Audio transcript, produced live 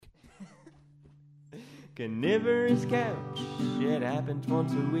Carnivorous couch, it happens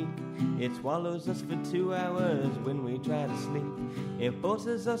once a week. It swallows us for 2 hours when we try to sleep. It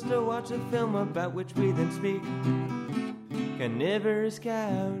forces us to watch a film about which we then speak. Carnivorous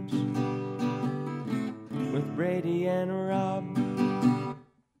couch with Brady and Rob.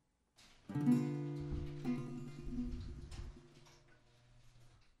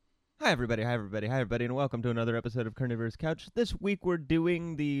 Hi everybody, and welcome to another episode of Carnivorous Couch. This week we're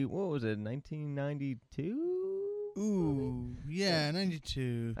doing the, 1992? Ooh, yeah,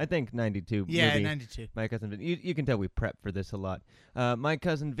 92. I think 92. Yeah, maybe. 92. My Cousin Vinny. You can tell we prep for this a lot. My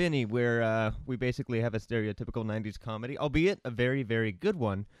Cousin Vinny, where we basically have a stereotypical 90s comedy, albeit a very, very good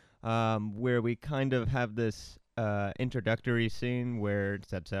one, where we kind of have this introductory scene where it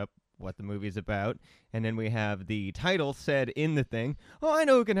sets up what the movie's about, and then we have the title said in the thing, "Oh, I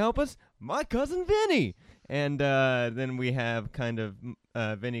know who can help us, my Cousin Vinny." And then we have kind of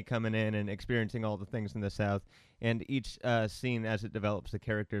Vinny coming in and experiencing all the things in the South, and each scene as it develops the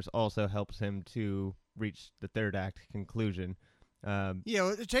characters also helps him to reach the third act conclusion.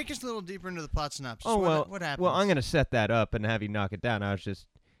 Yeah, take us a little deeper into the plot synopsis. Oh, what happens? Well, I'm going to set that up and have you knock it down. I was just,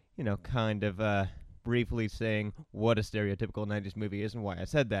 kind of briefly saying what a stereotypical 90s movie is and why I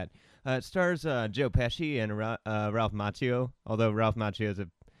said that. It stars Joe Pesci and Ralph Macchio, although Ralph Macchio is and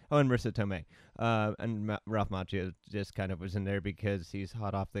Marissa Tomei. Ralph Macchio just kind of was in there because he's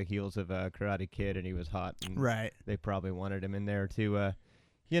hot off the heels of Karate Kid, and he was hot. And right. They probably wanted him in there to,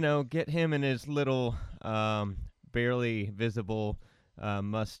 get him and his little barely visible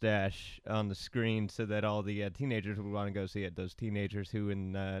mustache on the screen so that all the teenagers would want to go see it. Those teenagers who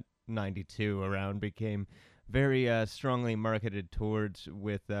in 92 around became very strongly marketed towards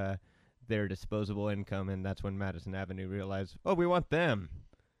with their disposable income, and that's when Madison Avenue realized, we want them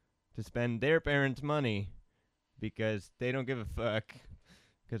to spend their parents' money because they don't give a fuck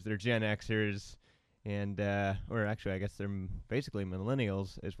because they're Gen Xers and or actually I guess they're basically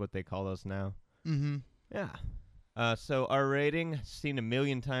millennials is what they call us now. Mm-hmm. Yeah. So our rating, seen a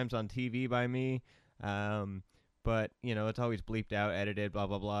million times on TV by me, but, it's always bleeped out, edited, blah,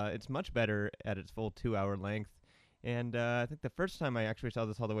 blah, blah. It's much better at its full 2-hour length. And I think the first time I actually saw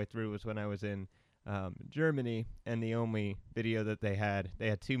this all the way through was when I was in Germany, and the only video that they had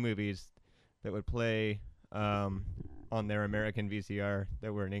two movies that would play on their American VCR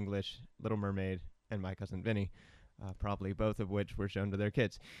that were in English, Little Mermaid and My Cousin Vinny. Probably both of which were shown to their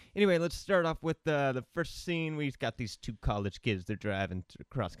kids. Anyway, let's start off with the first scene. We've got these two college kids. They're driving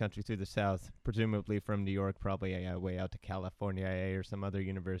cross country through the South, presumably from New York, probably way out to California or some other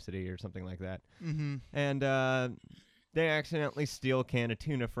university or something like that. Mm-hmm. And they accidentally steal a can of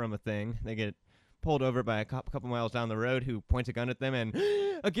tuna from a thing. They get pulled over by a cop a couple miles down the road who points a gun at them and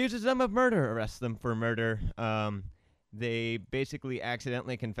accuses them of murder, arrests them for murder. They basically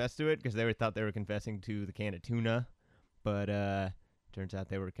accidentally confessed to it because they thought they were confessing to the can of tuna, but turns out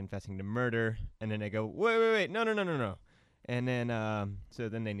they were confessing to murder. And then they go, wait, no. And then so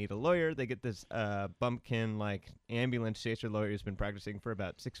then they need a lawyer. They get this bumpkin ambulance chaser lawyer who's been practicing for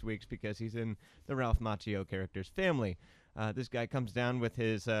about 6 weeks because he's in the Ralph Macchio character's family. This guy comes down with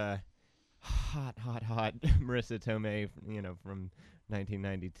his hot Marissa Tomei, from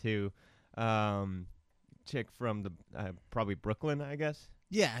 1992. Chick from the probably Brooklyn, I guess.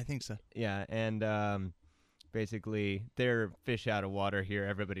 Yeah, I think so. Yeah, and basically they're fish out of water here.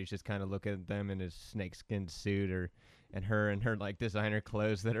 Everybody's just kind of looking at them in his snakeskin suit and her designer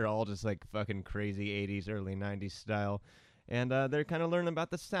clothes that are all just fucking crazy 80s, early 90s style. And they're kind of learning about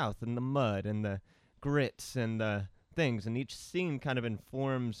the South and the mud and the grits and the things. And each scene kind of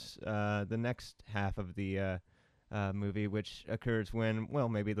informs the next half of the movie, which occurs when,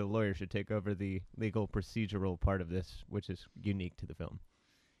 maybe the lawyer should take over the legal procedural part of this, which is unique to the film.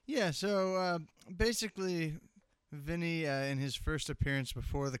 Yeah, so basically, Vinny, in his first appearance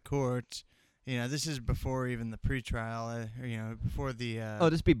before the court, this is before even the pretrial, before the...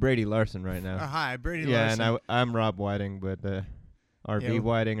 this be Brady Larson right now. Hi, Brady Larson. Larson. Yeah, and I'm Rob Whiting, but R.B.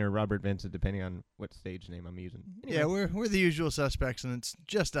 Whiting or Robert Vincent, depending on what stage name I'm using. Anyway. Yeah, we're the usual suspects, and it's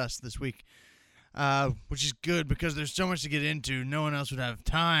just us this week. Which is good because there's so much to get into. No one else would have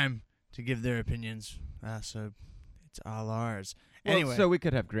time to give their opinions, so it's all ours. Anyway, so we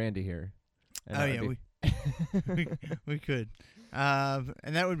could have Grandy here. We could,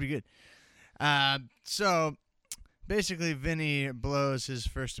 and that would be good. So basically, Vinny blows his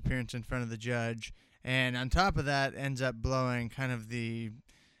first appearance in front of the judge, and on top of that, ends up blowing kind of the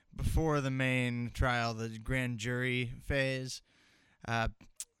before the main trial, the grand jury phase.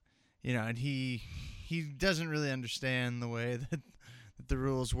 And he doesn't really understand the way that the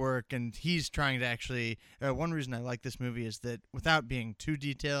rules work, and he's trying to actually. One reason I like this movie is that without being too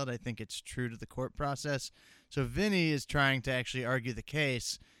detailed, I think it's true to the court process. So Vinny is trying to actually argue the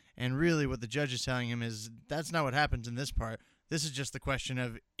case, and really what the judge is telling him is that's not what happens in this part. This is just the question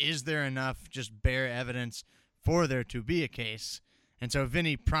of, is there enough just bare evidence for there to be a case? And so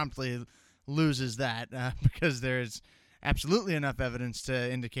Vinny promptly loses that because there's absolutely enough evidence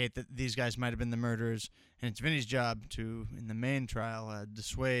to indicate that these guys might have been the murderers, and it's Vinny's job to, in the main trial,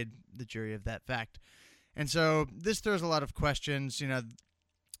 dissuade the jury of that fact. And so this throws a lot of questions. You know,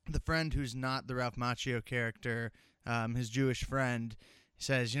 the friend who's not the Ralph Macchio character, his Jewish friend,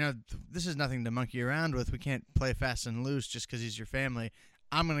 says, this is nothing to monkey around with. We can't play fast and loose just because he's your family.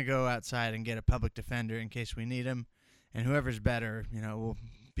 I'm going to go outside and get a public defender in case we need him, and whoever's better, will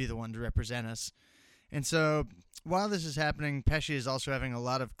be the one to represent us. And so while this is happening, Pesci is also having a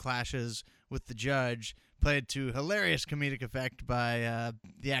lot of clashes with the judge, played to hilarious comedic effect by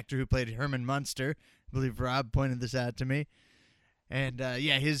the actor who played Herman Munster. I believe Rob pointed this out to me. And,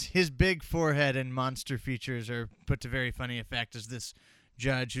 his big forehead and monster features are put to very funny effect as this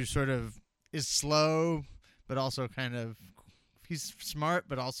judge who sort of is slow, but also kind of, he's smart,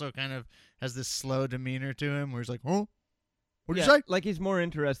 but also kind of has this slow demeanor to him where he's like, oh, what did you say? Like he's more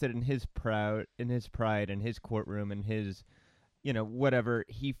interested in his pride, and his courtroom, and his, whatever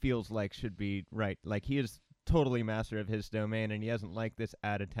he feels like should be right. Like he is totally master of his domain, and he doesn't like this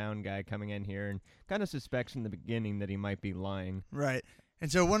out-of-town guy coming in here, and kind of suspects in the beginning that he might be lying. Right.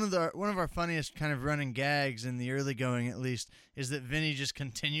 And so one of our funniest kind of running gags in the early going, at least, is that Vinny just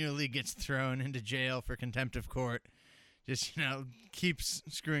continually gets thrown into jail for contempt of court. Just, keeps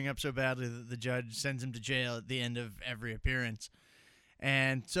screwing up so badly that the judge sends him to jail at the end of every appearance.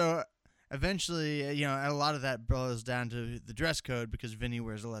 And so eventually, a lot of that boils down to the dress code because Vinny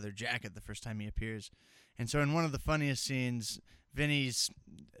wears a leather jacket the first time he appears. And so in one of the funniest scenes, Vinny's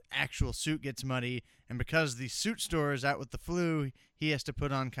actual suit gets muddy, and because the suit store is out with the flu, he has to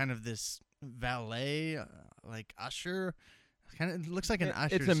put on kind of this valet, like usher. Kind of looks like an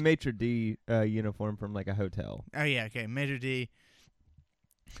usher. It's a maitre d' uniform from like a hotel. Oh yeah, okay, maitre d'.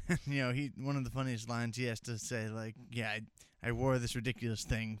 One of the funniest lines he has to say, like, yeah, I wore this ridiculous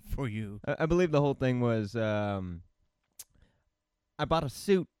thing for you. I believe the whole thing was, I bought a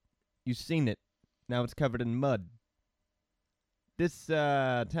suit. You've seen it. Now it's covered in mud. This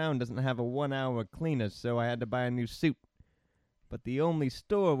town doesn't have a 1-hour cleaner, so I had to buy a new suit. But the only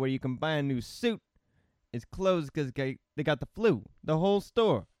store where you can buy a new suit is closed because they got the flu. The whole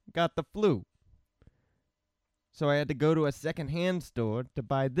store got the flu. So I had to go to a second-hand store to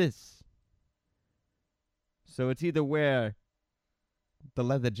buy this. So it's either wear the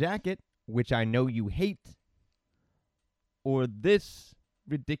leather jacket, which I know you hate, or this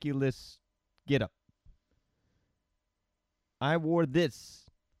ridiculous get-up. I wore this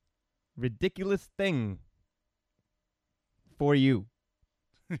ridiculous thing for you.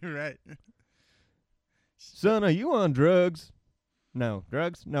 Right. Son, are you on drugs? No.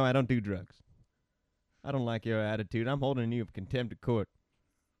 Drugs? No, I don't do drugs. I don't like your attitude. I'm holding you of contempt of court.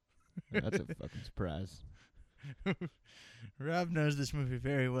 That's a fucking surprise. Rob knows this movie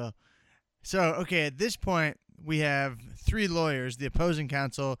very well. So, okay, at this point, we have 3 lawyers, the opposing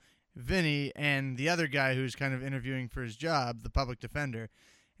counsel, Vinny, and the other guy who's kind of interviewing for his job, the public defender.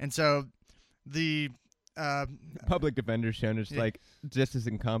 And so the public defender's shown is like just as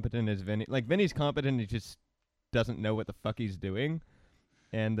incompetent as Vinny. Like Vinny's competent, he just doesn't know what the fuck he's doing.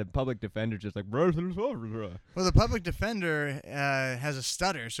 And the public defender's just like, well, the public defender has a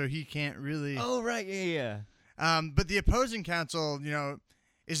stutter, so he can't really. Oh, right, yeah. But the opposing counsel,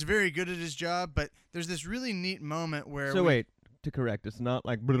 is very good at his job. But there's this really neat moment where. So wait, to correct, it's not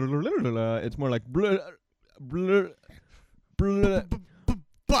like it's more like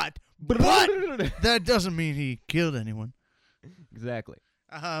but that doesn't mean he killed anyone. Exactly.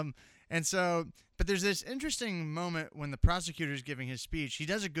 And so, but there's this interesting moment when the prosecutor is giving his speech. He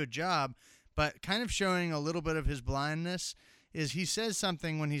does a good job, but kind of showing a little bit of his blindness is he says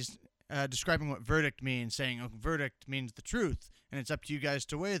something when he's describing what verdict means, saying, verdict means the truth, and it's up to you guys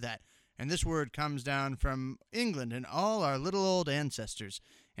to weigh that. And this word comes down from England and all our little old ancestors.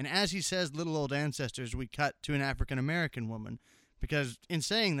 And as he says little old ancestors, we cut to an African-American woman. Because in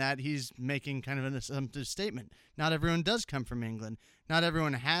saying that, he's making kind of an assumptive statement. Not everyone does come from England. Not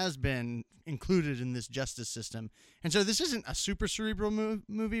everyone has been included in this justice system. And so this isn't a super cerebral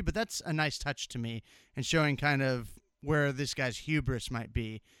movie, but that's a nice touch to me and showing kind of where this guy's hubris might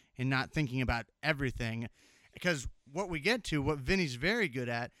be in not thinking about everything. Because what we get to, what Vinny's very good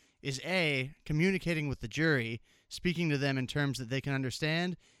at, is A, communicating with the jury, speaking to them in terms that they can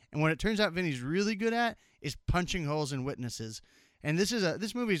understand. And what it turns out Vinny's really good at is punching holes in witnesses. And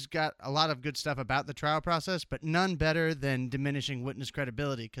this movie's got a lot of good stuff about the trial process, but none better than diminishing witness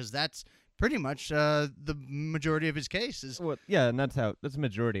credibility, because that's pretty much the majority of his cases. Well, yeah, and that's the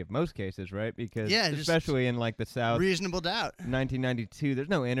majority of most cases, right? Because Yeah, just especially in like the South, Reasonable doubt. 1992, there's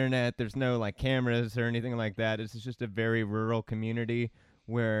no internet, there's no like cameras or anything like that. It's just a very rural community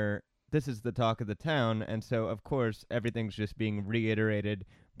where this is the talk of the town, and so of course everything's just being reiterated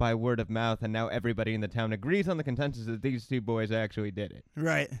by word of mouth, and now everybody in the town agrees on the consensus that these two boys actually did it.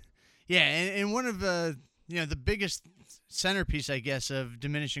 Right. Yeah, and one of the biggest centerpiece, I guess, of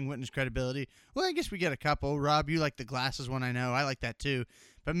diminishing witness credibility. Well, I guess we get a couple. Rob, you like the glasses one, I know. I like that too.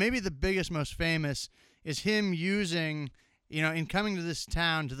 But maybe the biggest, most famous is him using, in coming to this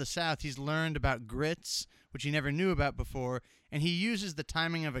town to the south, he's learned about grits, which he never knew about before, and he uses the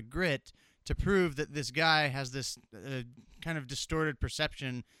timing of a grit to prove that this guy has this kind of distorted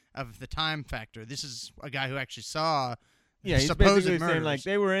perception of the time factor. This is a guy who actually saw Yeah, he's supposed basically murders. saying like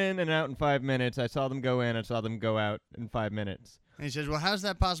they were in and out in 5 minutes. I saw them go in, I saw them go out in 5 minutes. And he says, well, how's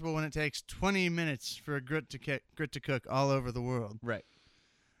that possible when it takes 20 minutes for a grit to cook all over the world? Right.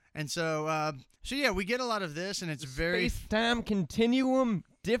 And so yeah, we get a lot of this, and it's very... Space-time continuum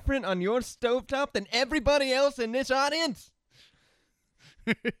different on your stovetop than everybody else in this audience?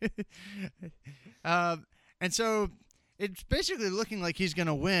 And so it's basically looking like he's going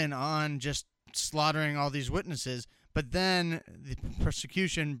to win on just slaughtering all these witnesses, but then the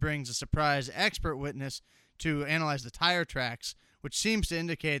prosecution brings a surprise expert witness to analyze the tire tracks, which seems to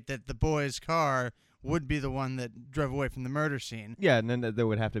indicate that the boy's car would be the one that drove away from the murder scene. Yeah, and then there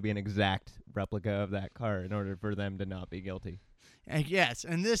would have to be an exact replica of that car in order for them to not be guilty. Yes,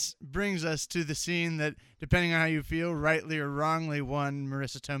 and this brings us to the scene that, depending on how you feel, rightly or wrongly won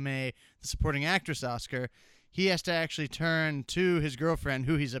Marissa Tomei the supporting actress Oscar. He has to actually turn to his girlfriend,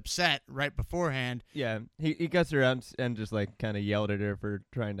 who he's upset right beforehand. Yeah, he gets her out and just like kind of yelled at her for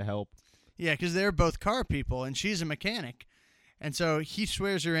trying to help. Yeah, because they're both car people, and she's a mechanic. And so he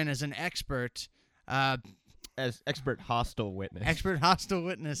swears her in as an expert. As expert hostile witness. Expert hostile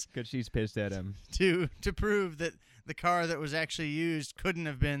witness. Because she's pissed at him. To prove that the car that was actually used couldn't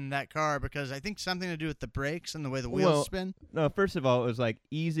have been that car, because I think something to do with the brakes and the way the wheels spin. No, first of all, it was like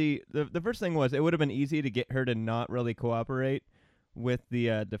easy. The first thing was it would have been easy to get her to not really cooperate with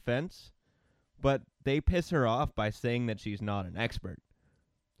the defense, but they piss her off by saying that she's not an expert.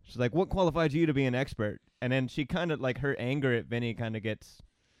 She's like, what qualifies you to be an expert? And then she kind of, like, her anger at Vinny kind of gets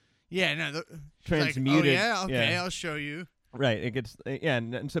transmuted. Like, oh, yeah, okay, I'll show you. Right, it gets,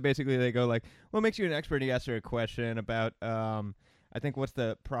 and so basically they go like, what makes you an expert? He asks her a question about, I think, what's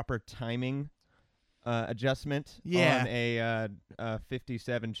the proper timing adjustment on a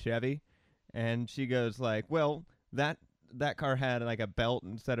 57 Chevy, and she goes like, well, that car had like a belt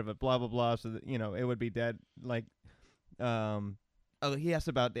instead of a blah blah blah, so that, it would be dead. Like, he asked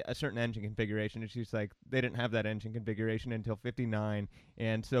about a certain engine configuration, and she's like, they didn't have that engine configuration until 59,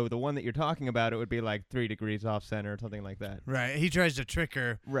 and so the one that you're talking about, it would be like 3 degrees off center or something like that. Right, he tries to trick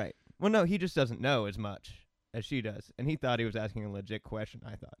her. Right. Well, no, he just doesn't know as much as she does, and he thought he was asking a legit question,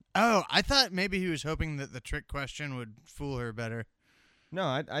 I thought. Oh, I thought maybe he was hoping that the trick question would fool her better.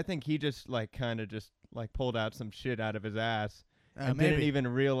 No, I think he just, like, kind of just, like, pulled out some shit out of his ass and maybe. didn't even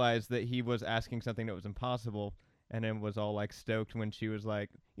realize that he was asking something that was impossible. And then was all like stoked when she was like,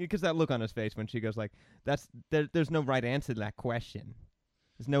 because that look on his face when she goes like, there's no right answer to that question.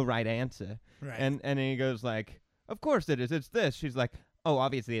 There's no right answer. Right. And he goes like, of course it is. It's this. She's like, oh,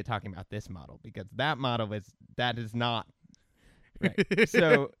 obviously you're talking about this model because that is not. Right.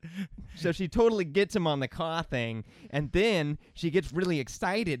 So she totally gets him on the car thing, and then she gets really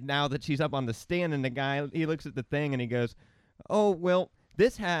excited now that she's up on the stand, and the guy, he looks at the thing and he goes, oh, well,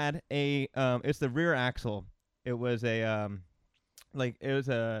 this had a, it's the rear axle. It was a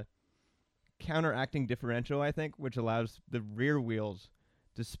counteracting differential, I think, which allows the rear wheels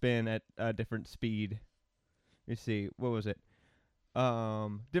to spin at a different speed. You see, what was it?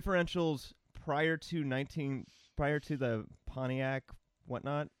 Differentials prior to the Pontiac,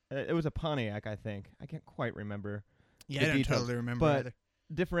 whatnot. It was a Pontiac, I think. I can't quite remember. Yeah, I don't totally remember but either.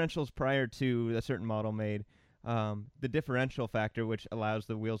 Differentials prior to a certain model made. The differential factor, which allows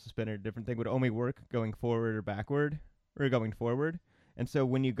the wheels to spin at a different thing, would only work going forward or backward, or going forward. And so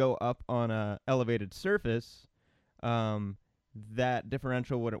when you go up on a elevated surface, that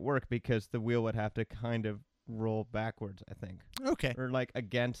differential wouldn't work because the wheel would have to kind of roll backwards, I think. Okay. Or like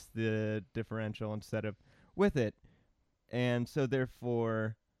against the differential instead of with it. And so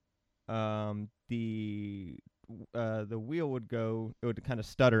therefore, the wheel would kind of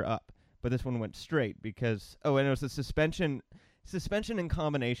stutter up. But this one went straight because, and it was the suspension in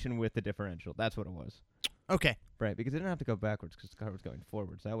combination with the differential. That's what it was. Okay. Right, because they didn't have to go backwards because the car was going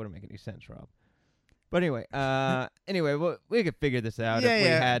forwards. That wouldn't make any sense, Rob. But anyway, we could figure this out if we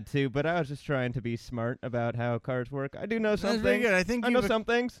had to. But I was just trying to be smart about how cars work. I do know some That's very things. good. I think I know some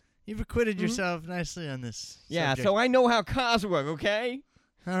things. you've acquitted yourself nicely on this. Yeah, subject. so I know how cars work. Okay.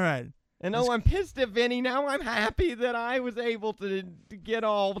 All right. And oh, I'm pissed at Vinny. Now I'm happy that I was able to get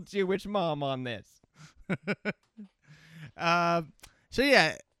all Jewish mom on this. So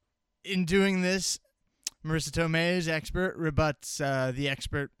yeah, in doing this, Marissa Tomei's expert rebuts the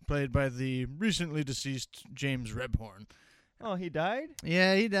expert played by the recently deceased James Rebhorn. Oh, he died?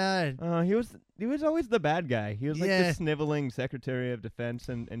 Yeah, he died. He was always the bad guy. He was like Yeah. the sniveling Secretary of Defense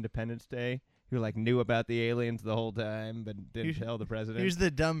in Independence Day who like knew about the aliens the whole time but didn't tell the president. He was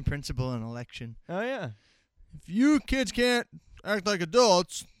the dumb principal in Election. Oh yeah. If you kids can't act like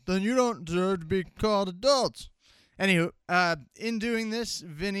adults, then you don't deserve to be called adults. Anywho, in doing this,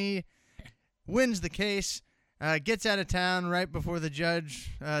 Vinny wins the case, gets out of town right before the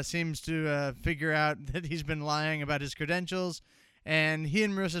judge seems to figure out that he's been lying about his credentials, and he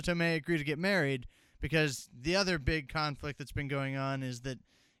and Marissa Tomei agree to get married because the other big conflict that's been going on is that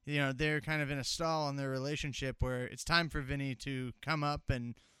they're kind of in a stall in their relationship where it's time for Vinny to come up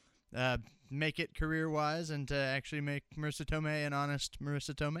and make it career-wise and to actually make Marissa Tomei an honest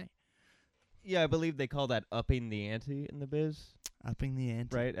Marissa Tomei. Yeah, I believe they call that upping the ante in the biz. Upping the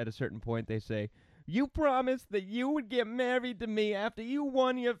ante. Right? At a certain point they say, "You promised that you would get married to me after you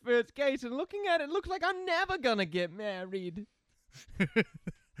won your first case, and looking at it looks like I'm never gonna get married."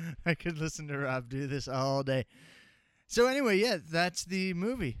 I could listen to Rob do this all day. So anyway, yeah, that's the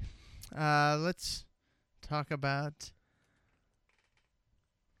movie. Let's talk about...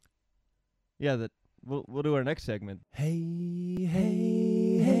 Yeah, we'll do our next segment. Hey,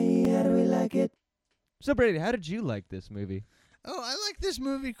 how do we like it? So Brady, how did you like this movie? Oh, I like this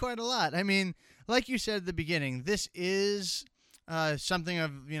movie quite a lot. I mean, like you said at the beginning, this is something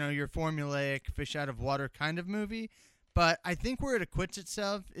of, your formulaic fish out of water kind of movie. But I think where it acquits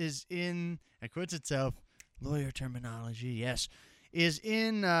itself is in... Acquits itself, lawyer terminology, yes. Is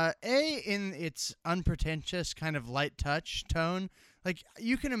in, in its unpretentious kind of light touch tone. Like,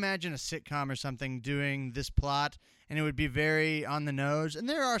 you can imagine a sitcom or something doing this plot, and it would be very on the nose. And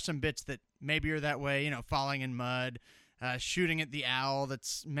there are some bits that maybe are that way, falling in mud, shooting at the owl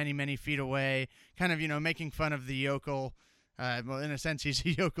that's many, many feet away, kind of, making fun of the yokel. Well, in a sense, he's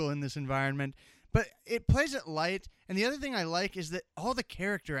a yokel in this environment. But it plays it light, and the other thing I like is that all the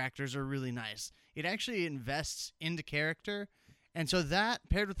character actors are really nice. It actually invests into character, and so that,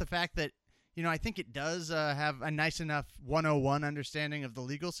 paired with the fact that, I think it does have a nice enough 101 understanding of the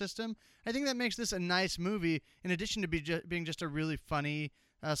legal system, I think that makes this a nice movie, in addition to being just a really funny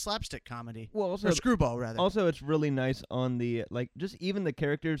slapstick comedy. Well, also, or screwball, rather. Also, it's really nice on the, just even the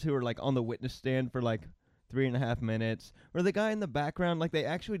characters who are, on the witness stand for, 3.5 minutes, or the guy in the background, they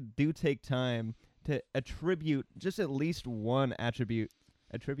actually do take time to attribute just at least one attribute.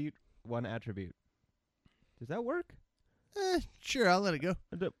 Attribute one attribute. Does that work? Sure, I'll let it go.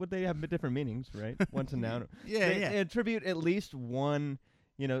 Would they have different meanings, right? One's a noun. They attribute at least one,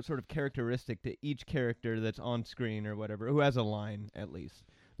 sort of characteristic to each character that's on screen or whatever, who has a line at least.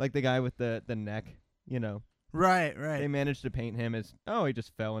 Like the guy with the neck, Right. They managed to paint him as, he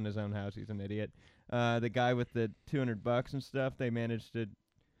just fell in his own house. He's an idiot. The guy with the $200 and stuff, they managed to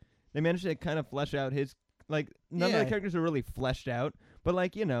kind of flesh out his, none of the characters are really fleshed out, but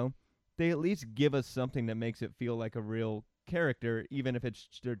they at least give us something that makes it feel like a real character, even if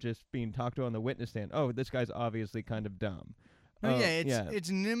they're just being talked to on the witness stand. Oh, this guy's obviously kind of dumb. It's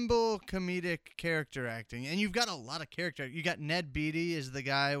nimble comedic character acting, and you've got a lot of character. You got Ned Beatty is the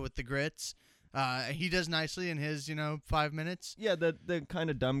guy with the grits. He does nicely in his, 5 minutes. Yeah, the kind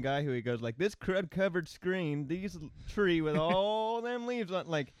of dumb guy who he goes this crud-covered screen, these tree with all them leaves on,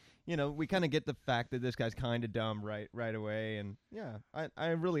 we kind of get the fact that this guy's kind of dumb right away, and yeah, I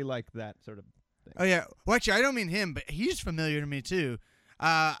really like that sort of thing. Oh yeah, well actually I don't mean him, but he's familiar to me too.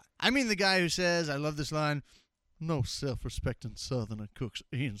 I mean the guy who says, I love this line, "No self-respecting Southerner cooks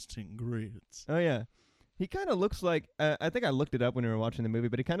instant grits." Oh yeah. He kind of looks like, I think I looked it up when we were watching the movie,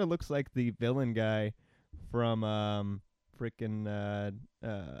 but he kind of looks like the villain guy from frickin'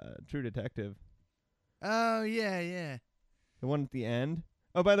 True Detective. Oh, yeah. The one at the end.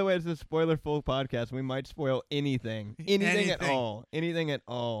 Oh, by the way, it's a spoiler-full podcast. We might spoil anything. Anything at all. Anything at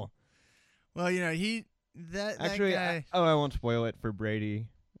all. Well, that Actually, guy... I won't spoil it for Brady.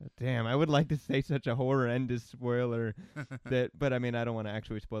 Damn, I would like to say such a horrendous spoiler but I mean, I don't want to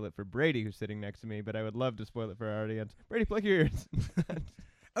actually spoil it for Brady, who's sitting next to me, but I would love to spoil it for our audience. Brady, plug your ears.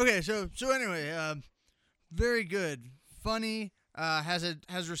 Okay, so anyway, very good, funny,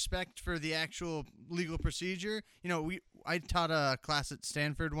 has respect for the actual legal procedure. I taught a class at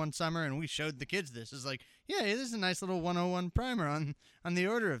Stanford one summer, and we showed the kids this. It's like, yeah, this is a nice little 101 primer on the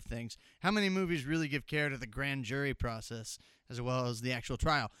order of things. How many movies really give care to the grand jury process as well as the actual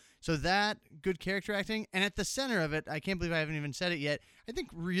trial? So that, good character acting, and at the center of it, I can't believe I haven't even said it yet, I think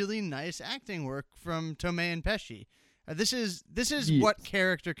really nice acting work from Tomei and Pesci. This is Yes. what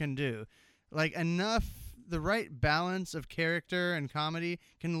character can do. Like, the right balance of character and comedy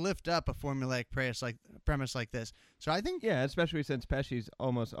can lift up a formulaic premise like this. So I think, Yeah, especially since Pesci's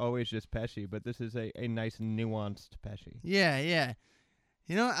almost always just Pesci, but this is a nice nuanced Pesci. yeah.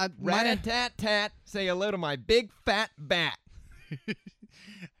 Rat-a-tat-tat, say hello to my big fat bat.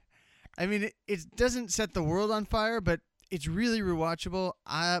 I mean, it doesn't set the world on fire, but it's really rewatchable.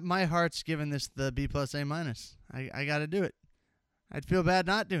 My heart's given this the B plus A minus. I got to do it. I'd feel bad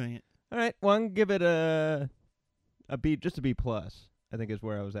not doing it. All right, well, I'm gonna give it a B, just a B plus. I think is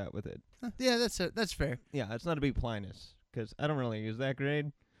where I was at with it. Yeah, that's fair. Yeah, it's not a B minus because I don't really use that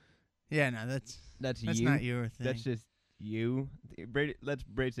grade. Yeah, no, that's you. not your thing. That's just you. Brady. That's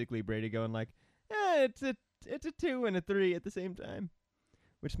basically Brady going like, it's a 2 and a 3 at the same time,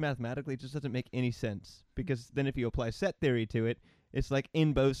 which mathematically just doesn't make any sense because then if you apply set theory to it, it's like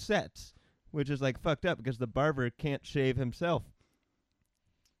in both sets, which is like fucked up because the barber can't shave himself.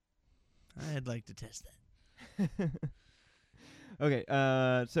 I'd like to test that. Okay,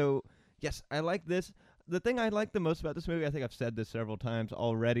 so yes, I like this. The thing I like the most about this movie, I think I've said this several times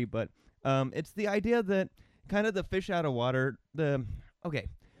already, but it's the idea that kind of the fish out of water.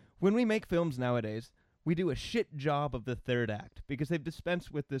 When we make films nowadays, we do a shit job of the third act because they've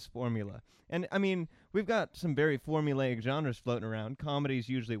dispensed with this formula. And I mean, we've got some very formulaic genres floating around. Comedy's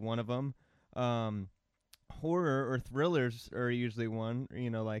usually one of them. Horror or thrillers are usually one,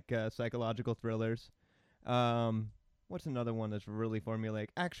 like psychological thrillers. What's another one that's really formulaic?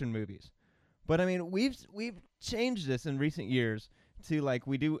 Action movies. But I mean, we've changed this in recent years to like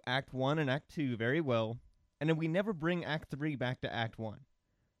we do Act 1 and Act 2 very well, and then we never bring Act 3 back to Act 1.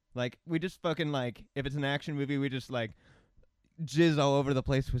 Like, we just fucking like, if it's an action movie, we just like jizz all over the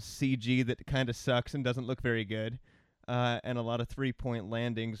place with CG that kind of sucks and doesn't look very good, and a lot of 3-point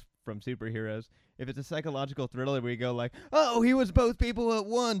landings from superheroes. If it's a psychological thriller, we go like, oh, he was both people at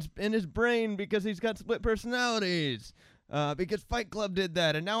once in his brain because he's got split personalities. Because Fight Club did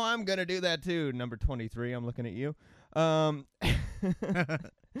that, and now I'm going to do that too. Number 23, I'm looking at you. And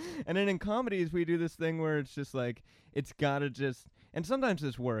then in comedies, we do this thing where it's just like, it's got to just, and sometimes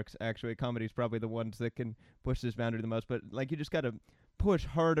this works, actually. Comedy's probably the ones that can push this boundary the most, but like you just got to push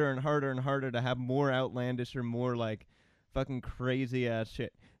harder and harder and harder to have more outlandish or more like fucking crazy ass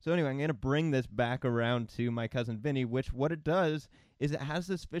shit. So anyway, I'm going to bring this back around to My Cousin Vinny, which what it does is it has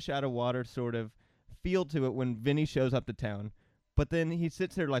this fish out of water sort of feel to it when Vinny shows up to town. But then he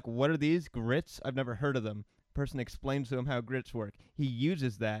sits there like, what are these? Grits? I've never heard of them. Person explains to him how grits work. He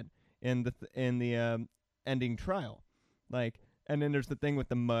uses that in the ending trial. Like, and then there's the thing with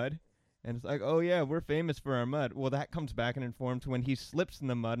the mud. And it's like, oh yeah, we're famous for our mud. Well, that comes back and informs when he slips in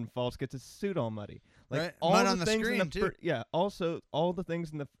the mud and falls, gets his suit all muddy. Like right. all Mud the on the things screen in the too. yeah. Also, all the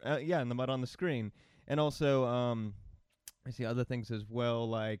things in the in the mud on the screen, and also I see other things as well,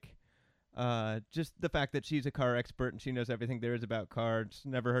 like just the fact that she's a car expert and she knows everything there is about cars.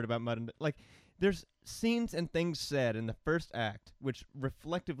 Never heard about mud. And, like, there's scenes and things said in the first act which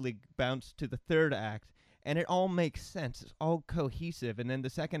reflectively bounce to the third act. And it all makes sense. It's all cohesive. And then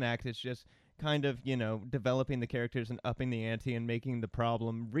the second act is just kind of, developing the characters and upping the ante and making the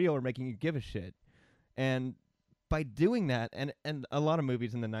problem real or making you give a shit. And by doing that, and a lot of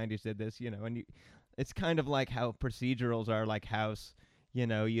movies in the 90s did this, and it's kind of like how procedurals are like House.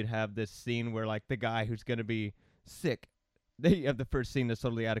 You'd have this scene where, like, the guy who's going to be sick, you have the first scene that's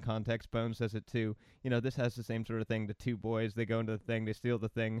totally out of context. Bones says it too. This has the same sort of thing. The two boys, they go into the thing, they steal the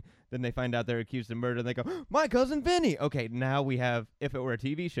thing, then they find out they're accused of murder, and they go, My Cousin Vinny! Okay, now we have, if it were a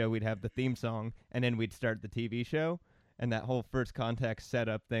TV show, we'd have the theme song, and then we'd start the TV show, and that whole first context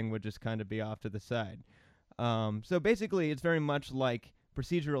setup thing would just kind of be off to the side. So basically, it's very much like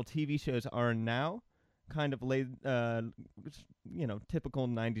procedural TV shows are now, kind of laid, typical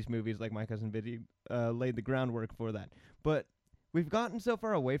 90s movies like My Cousin Vinny laid the groundwork for that. But we've gotten so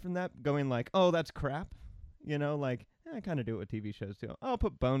far away from that, going like, oh, that's crap. I kind of do it with TV shows too. I'll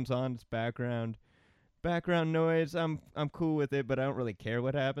put Bones on, it's background noise. I'm cool with it, but I don't really care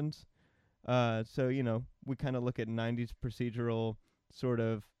what happens. So, we kind of look at 90s procedural sort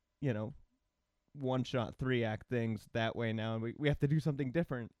of, one-shot, 3-act things that way now, and we have to do something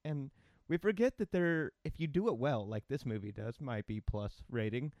different. And we forget that if you do it well, like this movie does, my B+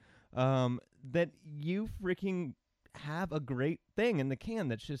 rating, that you freaking have a great thing in the can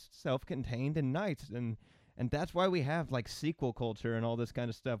that's just self-contained and nice, and that's why we have like sequel culture and all this kind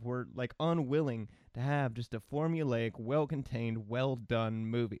of stuff. We're like unwilling to have just a formulaic, well-contained, well-done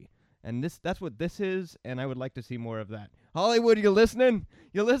movie. And that's what this is, and I would like to see more of that. Hollywood, you listening?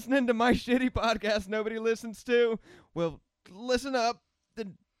 You listening to my shitty podcast nobody listens to? Well, listen up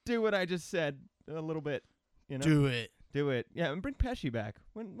and do what I just said a little bit. You know? Do it. Do it. Yeah, and bring Pesci back.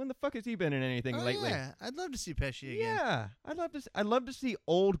 When the fuck has he been in anything lately? Yeah, I'd love to see Pesci again. Yeah, I'd love to see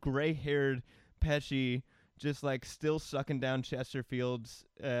old gray-haired Pesci just like still sucking down Chesterfields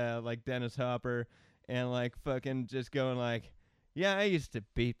like Dennis Hopper, and like fucking just going like, yeah, I used to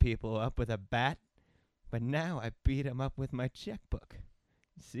beat people up with a bat, but now I beat them up with my checkbook.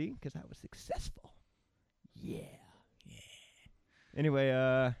 See? Because I was successful. Yeah. Anyway,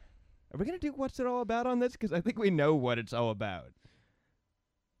 are we going to do What's It All About on this? Because I think we know what it's all about.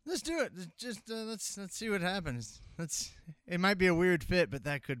 Let's do it. Just let's see what happens. It might be a weird fit, but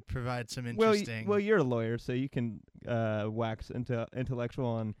that could provide some interesting. Well, you're a lawyer, so you can wax into intellectual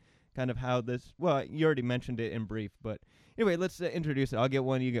on kind of how this. Well, you already mentioned it in brief, but anyway, let's introduce it. I'll get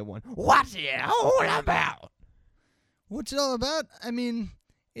one, you get one. What's it all about? What's it all about? I mean,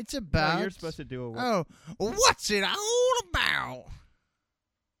 it's about. No, you're supposed to do a. What's it all about?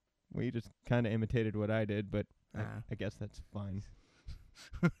 Well, you just kind of imitated what I did, but I guess that's fine.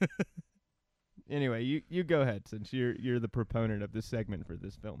 Anyway, you go ahead, since you're the proponent of this segment for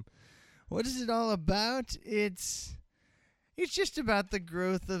this film. What is it all about? It's just about the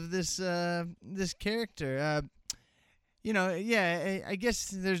growth of this character. I guess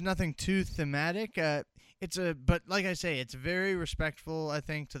there's nothing too thematic. But like I say, it's very respectful, I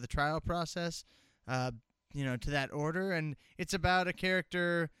think, to the trial process. To that order, and it's about a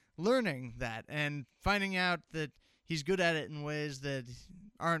character learning that and finding out that he's good at it in ways that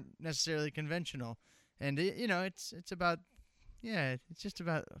aren't necessarily conventional. And it's about it's just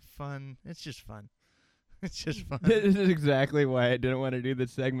about fun. It's just fun. It's just fun. This is exactly why I didn't want to do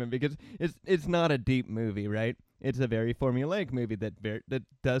this segment, because it's not a deep movie, right? It's a very formulaic movie that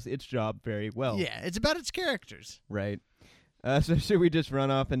does its job very well. Yeah, it's about its characters. Right. So should we just run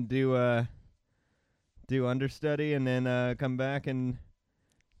off and do understudy and then come back and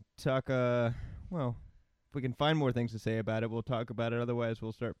talk? If we can find more things to say about it, we'll talk about it. Otherwise,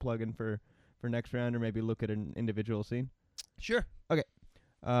 we'll start plugging for next round, or maybe look at an individual scene. Sure. Okay.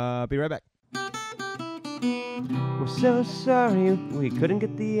 Be right back. We're so sorry we couldn't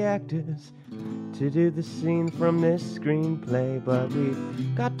get the actors to do the scene from this screenplay, but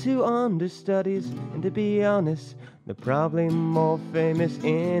we've got two understudies, and to be honest, they're probably more famous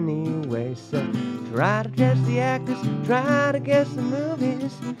anyway. So try to guess the actors, try to guess the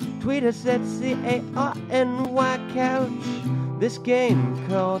movies. Tweet us at CARNY Couch. This game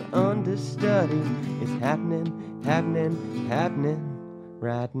called Understudy is happening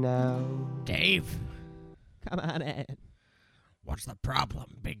right now. Dave, Come on in. what's the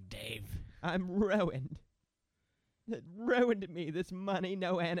problem, Big Dave? I'm ruined. It ruined me. This money,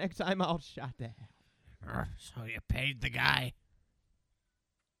 no annex. I'm all shot to hell. So you paid the guy?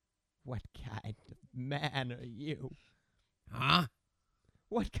 What kind of man are you? Huh?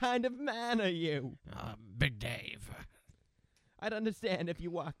 What kind of man are you? Big Dave. I'd understand if you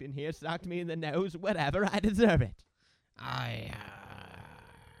walked in here, socked me in the nose, whatever. I deserve it. I'm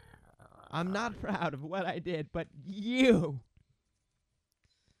not proud of what I did, but you.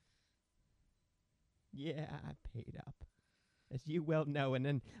 Yeah, I paid up, as you well know, and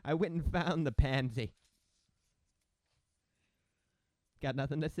then I went and found the pansy. Got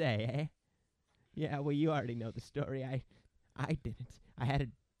nothing to say, eh? Yeah, well, you already know the story. I didn't. I had to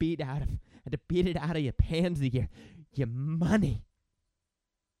beat it out of your pansy, your money.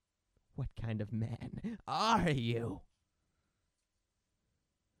 What kind of man are you?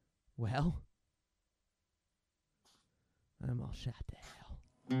 Well, I'm all shot to hell.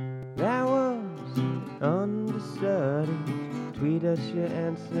 That was Understudy. Tweet us your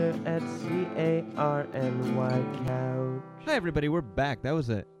answer at CARNY Couch. Hi, everybody. We're back. That was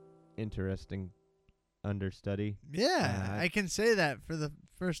a interesting understudy. Yeah, I can say that for the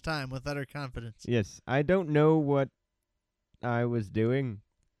first time with utter confidence. Yes, I don't know what I was doing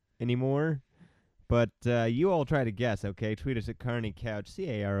anymore, but you all try to guess, okay? Tweet us at Carney Couch,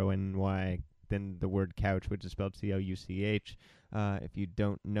 CARONY, then the word couch, which is spelled COUCH. If you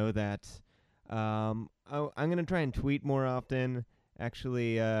don't know that, I'm going to try and tweet more often.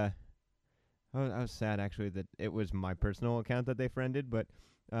 Actually, I was sad, actually, that it was my personal account that they friended, but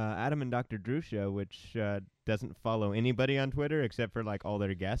Adam and Dr. Drew Show, which doesn't follow anybody on Twitter except for, like, all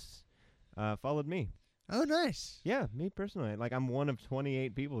their guests, followed me. Oh, nice. Yeah, me personally. Like, I'm one of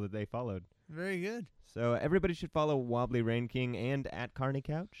 28 people that they followed. Very good. So everybody should follow Wobbly Rain King and at Carney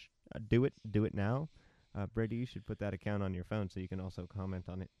Couch. Do it now. Brady, you should put that account on your phone so you can also comment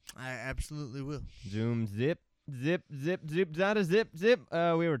on it. I absolutely will. Zoom, zip, zip, zip, zip, zada, zip, zip.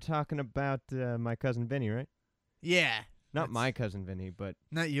 We were talking about my cousin Vinny, right? Yeah. Not That's- my cousin Vinny, but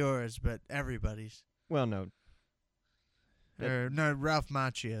Not yours, but everybody's. well, no. Or no, Ralph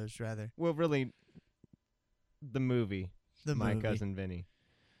Macchio's, rather. Well, really, the movie. The My movie. cousin Vinny.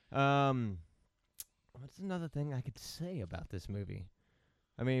 What's another thing I could say about this movie?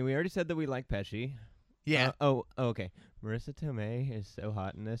 I mean, we already said that we like Pesci. Yeah. Okay. Marissa Tomei is so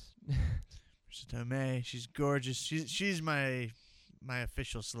hot in this. Marissa Tomei, she's gorgeous. She's my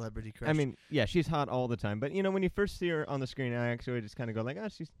official celebrity crush. I mean, yeah, she's hot all the time. But, you know, when you first see her on the screen, I actually just kind of go like, oh,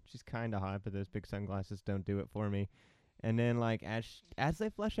 she's kind of hot, but those big sunglasses don't do it for me. And then, like, as they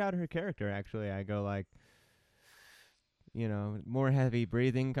flesh out her character, actually, I go like, you know, more heavy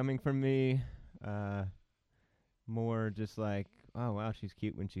breathing coming from me. More just like, oh, wow, she's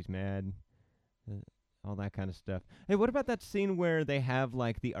cute when she's mad. All that kind of stuff. Hey, what about that scene where they have,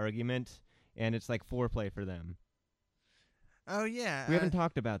 like, the argument, and it's, like, foreplay for them? oh yeah. We haven't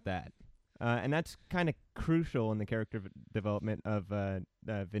talked about that. And that's kind of crucial in the character development of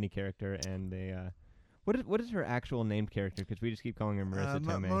Vinny character and the... What is her actual named character? Because we just keep calling her Marissa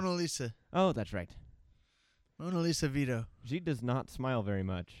Tomei. Mona Lisa. Oh, that's right. Mona Lisa Vito. She does not smile very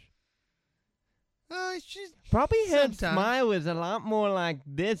much. She's Probably her Sometimes. smile is a lot more like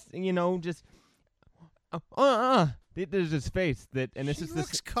this, you know, just... There's this face that... And this she is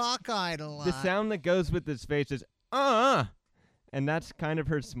looks cockeyed a lot. the sound that goes with this face is... And that's kind of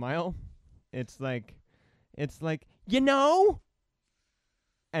her smile. It's like, you know?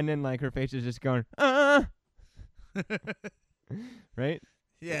 And then, like, her face is just going, right?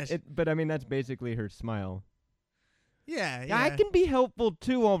 Yes. But, I mean, that's basically her smile. yeah. I can be helpful,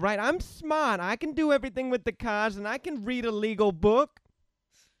 too, all right? I'm smart. I can do everything with the cars, and I can read a legal book.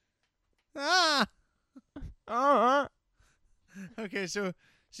 Ah. Uh-huh. Okay, so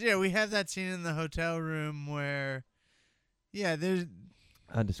yeah, we have that scene in the hotel room where, yeah, there's.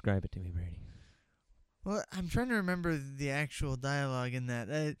 Describe it to me, Brady. Well, I'm trying to remember the actual dialogue in that.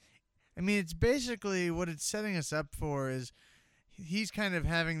 I mean, it's basically what it's setting us up for is he's kind of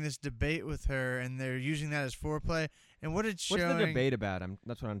having this debate with her, and they're using that as foreplay. And what it's What's showing. the debate about?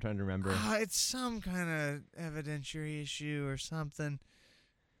 That's what I'm trying to remember. It's some kind of evidentiary issue or something.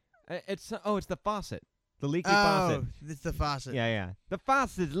 It's the faucet. The leaky faucet. It's the faucet. Yeah. The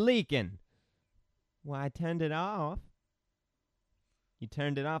faucet's leaking. Well, I turned it off. You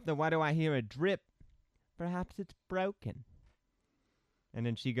turned it off, then why do I hear a drip? Perhaps it's broken. And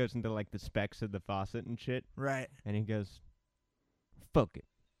then she goes into, like, the specs of the faucet and shit. Right. And he goes, fuck it.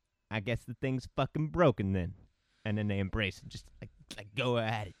 I guess the thing's fucking broken then. And then they embrace it, just, like go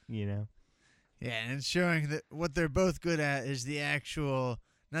at it, you know? Yeah, and it's showing that what they're both good at is the actual,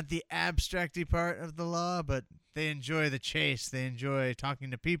 not the abstracty part of the law, but they enjoy the chase. They enjoy talking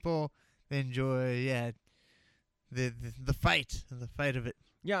to people. They enjoy, the fight of it.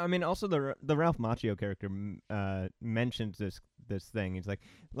 Yeah, I mean, also the Ralph Macchio character mentions this thing. He's like,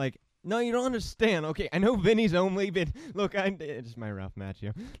 no, you don't understand. Okay, I know Vinny's only been. Look, it's my Ralph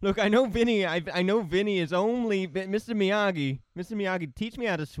Macchio. Look, I know Vinny. I know Vinny is only Mr. Miyagi. Mr. Miyagi, teach me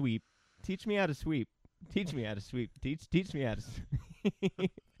how to sweep. Teach me how to sweep. Teach me how to sweep. Teach me how to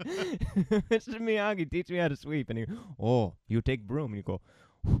sweep. Mr. Miyagi, teach me how to sweep. And you take broom and you go.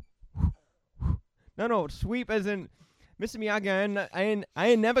 No, sweep as in Mr. Miyagi. I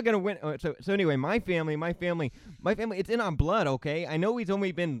ain't never gonna win. So anyway, my family, it's in our blood. Okay, I know he's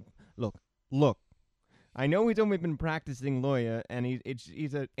only been look. I know he's only been practicing lawyer, and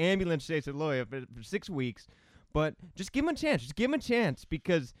he's an ambulance chaser lawyer for 6 weeks. But just give him a chance. Just give him a chance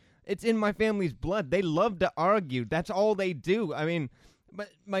because it's in my family's blood. They love to argue. That's all they do. I mean. But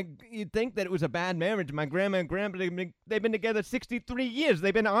you'd think that it was a bad marriage. My grandma and grandpa, they've been together 63 years.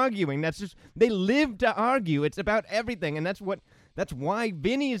 They've been arguing. They live to argue. It's about everything, and that's why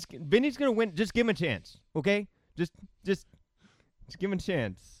Vinny's gonna win. Just give him a chance, okay? Just give him a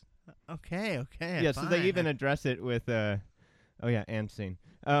chance. Okay. Yeah. So they even address it with and scene.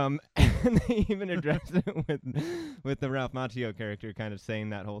 And they even address it with the Ralph Macchio character kind of saying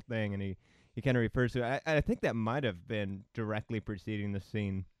that whole thing, and he kind of refers to it. I think that might have been directly preceding the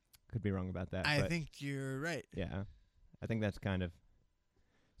scene. Could be wrong about that. I think you're right. Yeah. I think that's kind of...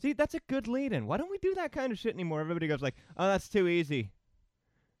 See, that's a good lead-in. Why don't we do that kind of shit anymore? Everybody goes like, oh, that's too easy.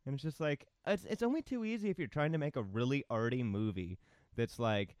 And it's just like, it's only too easy if you're trying to make a really arty movie that's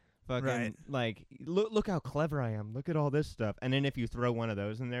like, Fucking Right. like look how clever I am. Look at all this stuff. And then if you throw one of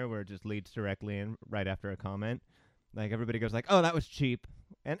those in there where it just leads directly in right after a comment, like everybody goes like, "Oh, that was cheap."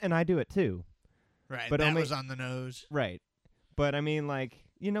 And I do it too. Right. But that only- was on the nose. Right. But I mean, like,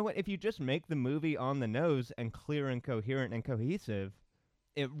 you know what? If you just make the movie on the nose and clear and coherent and cohesive,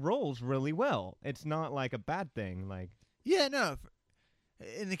 it rolls really well. It's not like a bad thing. Like, Yeah, no.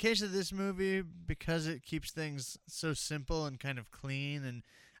 In the case of this movie, because it keeps things so simple and kind of clean, and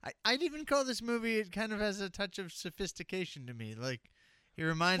I'd even call this movie, it kind of has a touch of sophistication to me. Like, it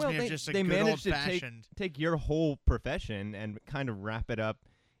reminds well, me they, of just a they good managed to old-fashioned. take your whole profession and kind of wrap it up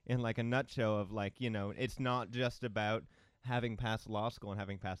in like a nutshell of like, you know, it's not just about having passed law school and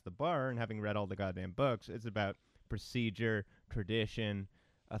having passed the bar and having read all the goddamn books. It's about procedure, tradition,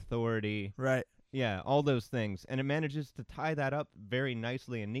 authority. Right. Yeah, all those things. And it manages to tie that up very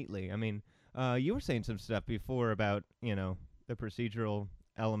nicely and neatly. I mean, you were saying some stuff before about, you know, the procedural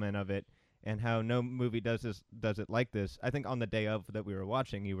element of it and how no movie does it like this. I think on the day of that we were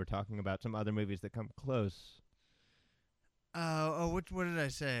watching, you were talking about some other movies that come close. What did I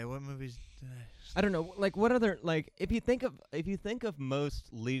say? What movies did I? I don't know, like what other like if you think of most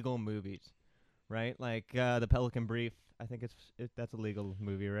legal movies, right? Like The Pelican Brief, I think that's a legal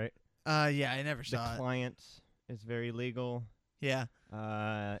movie, right? Yeah, I never The saw it. Client is very legal. Yeah,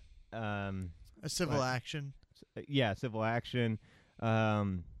 Uh, um, a civil What? action. yeah, civil action.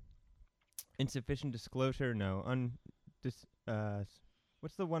 Insufficient disclosure. No,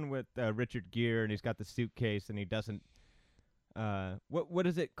 what's the one with Richard Gere and he's got the suitcase and he doesn't. What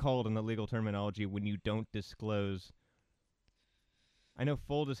is it called in the legal terminology when you don't disclose? I know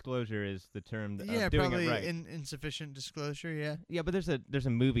full disclosure is the term Yeah, of doing probably it right. insufficient disclosure. Yeah. Yeah, but there's a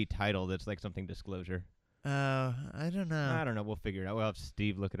movie title that's like something disclosure. I don't know. I don't know. We'll figure it out. We'll have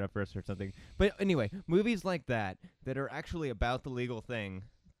Steve look it up for us or something. But anyway, movies like that are actually about the legal thing,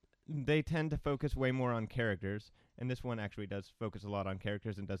 they tend to focus way more on characters. And this one actually does focus a lot on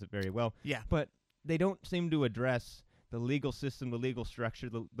characters and does it very well. Yeah. But they don't seem to address the legal system, the legal structure,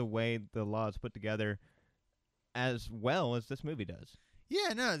 the way the law is put together as well as this movie does.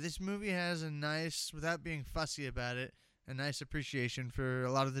 Yeah, no, this movie has a nice, without being fussy about it, a nice appreciation for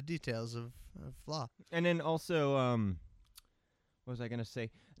a lot of the details of law. And then also, what was I gonna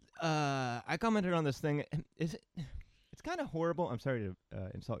say? I commented on this thing. It's kind of horrible. I'm sorry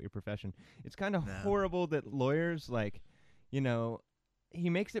to insult your profession. It's kind of No. horrible that lawyers, like, you know, he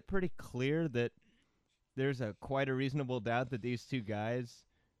makes it pretty clear that there's quite a reasonable doubt that these two guys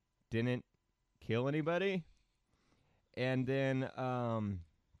didn't kill anybody. And then,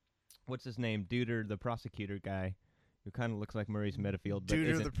 what's his name? Duder, the prosecutor guy, who kind of looks like Maurice Meadowfield, but Duder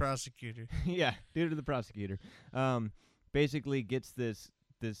isn't. the prosecutor. Yeah, Duder the prosecutor. Basically gets this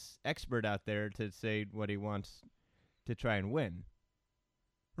expert out there to say what he wants to try and win,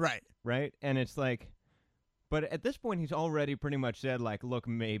 Right. right? And it's like, but at this point he's already pretty much said like, look,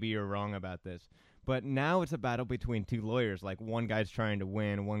 maybe you're wrong about this. But now it's a battle between two lawyers. Like one guy's trying to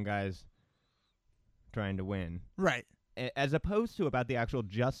win, one guy's trying to win. Right. As opposed to about the actual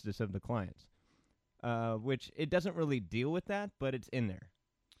justice of the clients, which it doesn't really deal with that, but it's in there.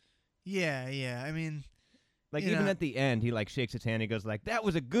 Yeah, yeah. I mean, Like You even know- at the end, he like shakes his hand. He goes like, "That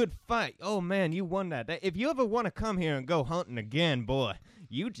was a good fight. Oh man, you won that. If you ever want to come here and go hunting again, boy,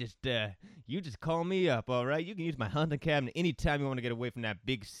 you just call me up. All right, you can use my hunting cabin anytime you want to get away from that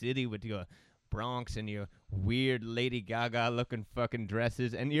big city with your Bronx and your weird Lady Gaga looking fucking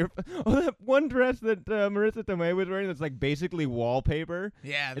dresses and your that one dress that Marissa Tomei was wearing that's like basically wallpaper.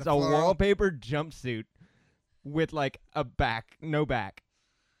 yeah. It's the a floral- wallpaper jumpsuit with like a back, no back."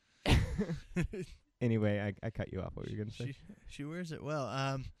 Anyway, I cut you off. What were you gonna say? She wears it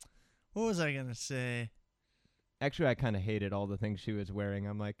well. What was I gonna say? Actually, I kind of hated all the things she was wearing.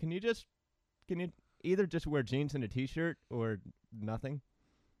 I'm like, can you either just wear jeans and a t-shirt or nothing?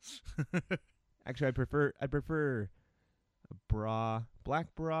 Actually, I'd prefer a bra,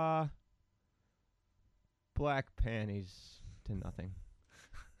 black panties to nothing.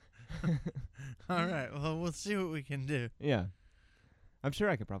 All right. Well, we'll see what we can do. Yeah, I'm sure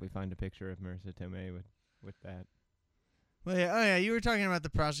I could probably find a picture of Marissa Tomei with that. Well, yeah. Oh, yeah. You were talking about the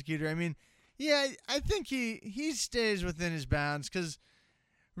prosecutor. I mean, yeah. I think he stays within his bounds because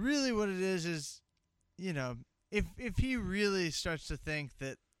really, what it is, you know, if he really starts to think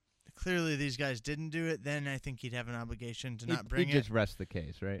that clearly these guys didn't do it, then I think he'd have an obligation to not bring he'd it. just rest the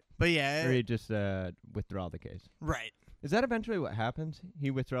case, right? But yeah, Or he'd just withdraw the case. right. Is that eventually what happens?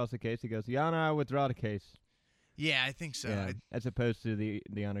 He withdraws the case. He goes, "Yeah, no, I withdraw the case." Yeah, I think so. Yeah, as opposed to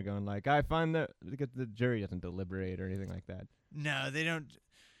the honor going like, I find that because the jury doesn't deliberate or anything like that. No, they don't.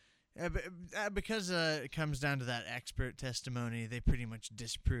 Because it comes down to that expert testimony, they pretty much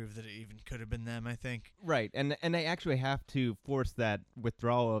disprove that it even could have been them, I think. Right, and they actually have to force that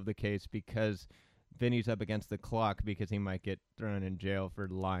withdrawal of the case because Vinny's up against the clock because he might get thrown in jail for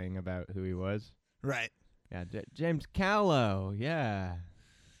lying about who he was. Right. Yeah, James Callow, yeah.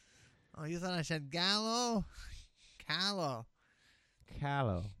 Oh, you thought I said Gallo? Callow.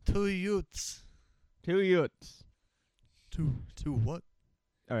 Callow. 2 youths. 2 youths. Two what?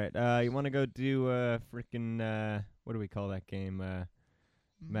 All right, you want to go do freaking, what do we call that game?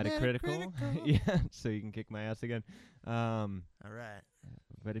 Metacritical? Yeah, so you can kick my ass again. All right.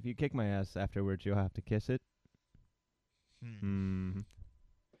 But if you kick my ass afterwards, you'll have to kiss it.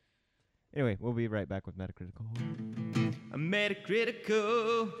 Anyway, we'll be right back with Metacritical.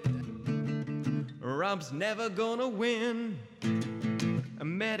 Metacritical. Rob's never gonna win.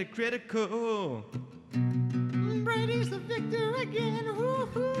 Metacritical. Brady's the victor again.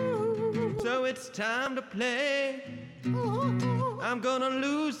 Woo-hoo. So it's time to play. I'm gonna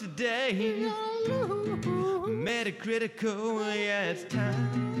lose today. Metacritical, yeah, it's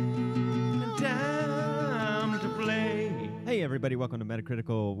time to play. Hey everybody, welcome to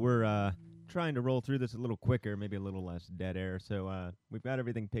Metacritical. We're trying to roll through this a little quicker, maybe a little less dead air. So we've got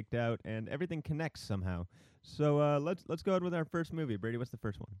everything picked out and everything connects somehow. So let's go ahead with our first movie. Brady, what's the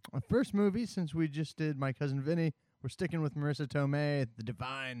first one? Our first movie, since we just did My Cousin Vinny, we're sticking with Marissa Tomei, the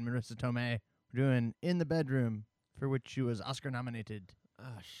divine Marissa Tomei. We're doing In the Bedroom, for which she was Oscar nominated.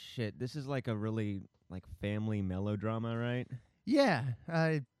 Oh shit, this is like a really like family melodrama, right? Yeah,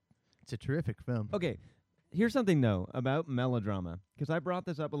 it's a terrific film. Okay, here's something though about melodrama, because I brought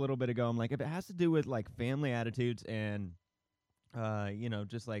this up a little bit ago. I'm like, if it has to do with like family attitudes and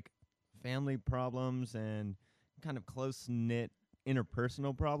just like family problems and kind of close-knit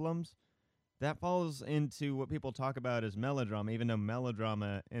interpersonal problems, that falls into what people talk about as melodrama, even though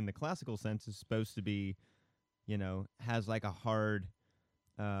melodrama in the classical sense is supposed to be, has like a hard,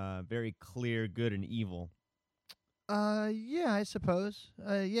 very clear good and evil. Yeah, I suppose.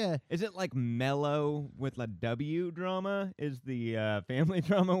 Yeah. Is it like mellow with a W drama is the family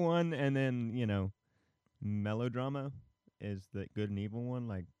drama one, and then, melodrama is the good and evil one,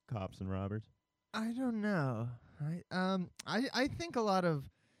 like Cops and Robbers? I don't know. I think a lot of,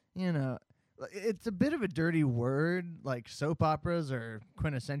 it's a bit of a dirty word, like soap operas or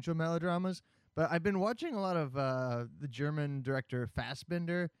quintessential melodramas, but I've been watching a lot of the German director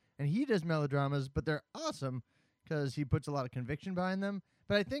Fassbinder, and he does melodramas, but they're awesome because he puts a lot of conviction behind them.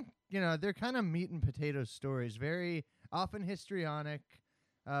 But I think, they're kind of meat and potatoes stories, very often histrionic,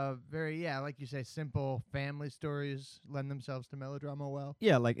 very, like you say, simple family stories lend themselves to melodrama well.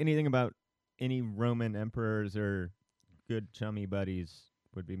 Yeah, like anything about any Roman emperors or good chummy buddies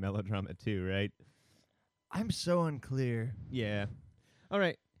would be melodrama too, right? I'm so unclear. Yeah. All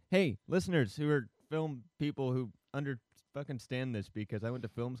right. Hey, listeners who are film people who fucking stand this, because I went to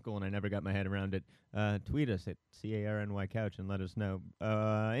film school and I never got my head around it. Tweet us at CARNY Couch and let us know.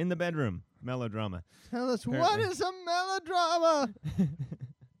 In the Bedroom, melodrama. Tell us, Apparently. what is a melodrama?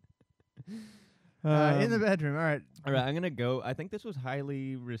 In the Bedroom. All right. All right, I'm going to go. I think this was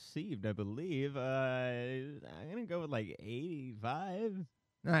highly received, I believe. I'm going to go with like 85.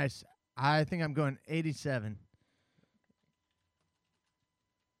 Nice. I think I'm going 87.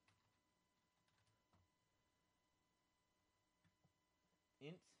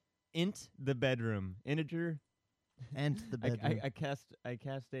 Int the Bedroom. Integer. And the Bedroom. I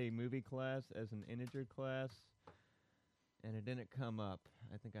cast a movie class as an integer class, and it didn't come up.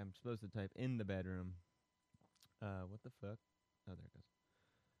 I think I'm supposed to type in the bedroom. What the fuck? Oh, there it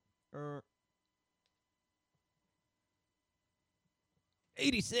goes.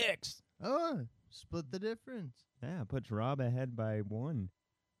 86. Oh, split the difference. Yeah, puts Rob ahead by 1.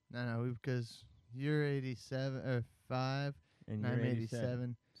 No, because you're 87 or 5, And and you're I'm 87.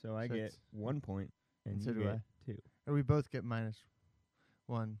 87. So I So get it's- 1 point, and and so you do get I. 2. Or we both get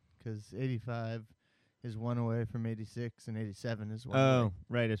 -1, because 85 is 1 away from 86, and 87 is 1 Oh, away.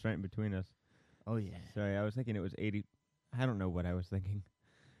 right. It's right in between us. Oh, yeah. Sorry, I was thinking it was 80. I don't know what I was thinking.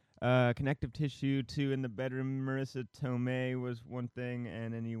 Connective Tissue, 2 in the Bedroom. Marissa Tomei was one thing,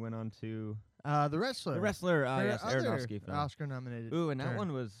 and then you went on to The Wrestler. The Wrestler. Her Yes, other Aronofsky film. Oscar-nominated. Ooh, and that turn.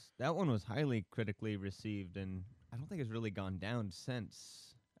 one was highly critically received, and I don't think it's really gone down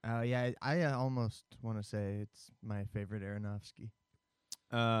since. Yeah, I almost want to say it's my favorite Aronofsky.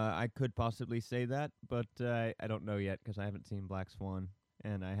 I could possibly say that, but I don't know yet because I haven't seen Black Swan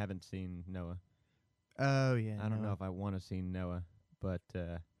and I haven't seen Noah. Oh, yeah. I don't know no. if I want to see Noah, but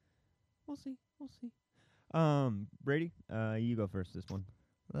we'll see. We'll see. Brady, you go first this one.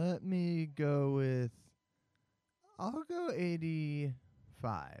 Let me go with... I'll go 85.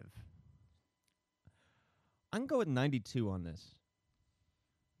 I'm going with 92 on this.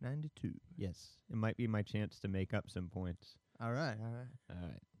 92. Yes, it might be my chance to make up some points. All right. All right.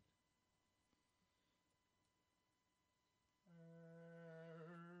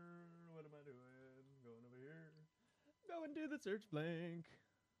 What am I doing? Going over here. Going to the search blank.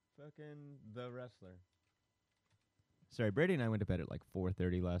 Fucking The Wrestler. Sorry, Brady and I went to bed at like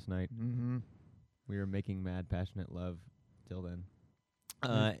 4:30 last night. Mm-hmm. We were making mad, passionate love till then.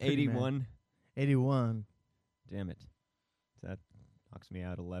 Pretty 81. 81. Damn it. That knocks me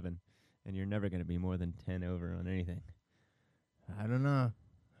out 11. And you're never going to be more than 10 over on anything. I don't know.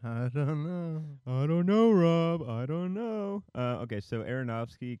 I don't know, Rob. I don't know. Okay, so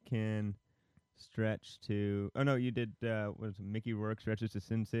Aronofsky can stretch to... Oh, no, you did... what was it? Mickey Rourke stretches to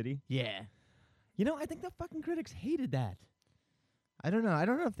Sin City? Yeah. You know, I think the fucking critics hated that. I don't know. I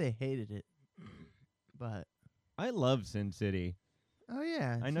don't know if they hated it, but I love Sin City. oh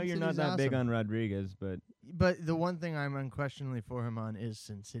yeah. I know Sin you're not City's that big awesome. on Rodriguez, but But the one thing I'm unquestionably for him on is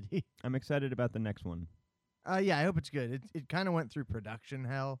Sin City. I'm excited about the next one. Yeah, I hope it's good. It kind of went through production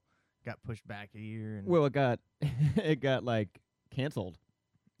hell, got pushed back a year, and Well, it got it got like canceled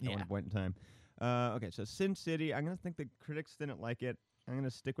at yeah. one point in time. Okay, so Sin City, I'm gonna think the critics didn't like it. I'm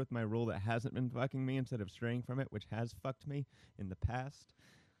gonna stick with my rule that hasn't been fucking me instead of straying from it, which has fucked me in the past.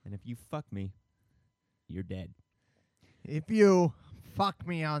 And if you fuck me, you're dead. If you fuck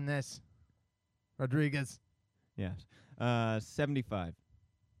me on this, Rodriguez, Yes. 75.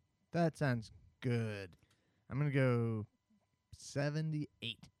 that sounds good. I'm gonna go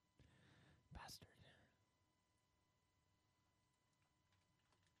 78. Bastard.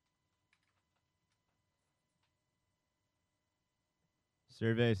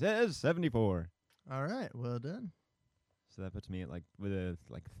 Survey says 74. All right, well done. So that puts me at like with a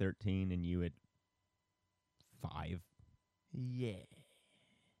 13 and you at 5. Yeah.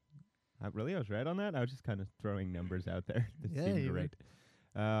 I was right on that. I was just kind of throwing numbers out there that Yeah, seemed you were.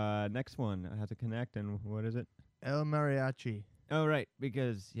 right. Next one has a connect, and what is it? El Mariachi. Oh, right,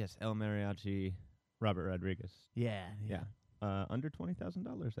 because yes, El Mariachi, Robert Rodriguez. Yeah. Yeah. Under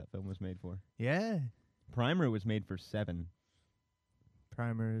 $20,000 that film was made for. Yeah. Primer was made for 7.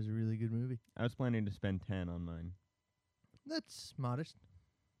 Primer is a really good movie. I was planning to spend 10 on mine. That's modest.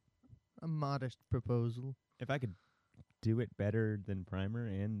 A modest proposal. If I could do it better than Primer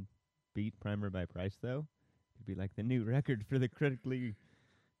and beat Primer by price, though, it'd be like the new record for the critically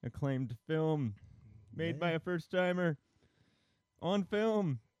acclaimed film made by a first-timer on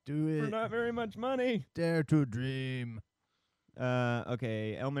film Do for it. not very much money. Dare to dream.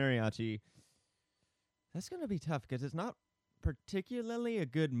 Okay, El Mariachi. That's going to be tough because it's not particularly a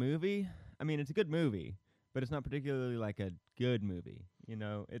good movie. I mean, it's a good movie, but it's not particularly like a good movie. You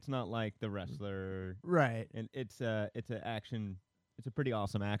know, it's not like The Wrestler. Right. And it's a action. It's a pretty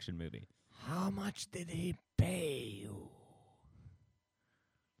awesome action movie. How much did he pay you?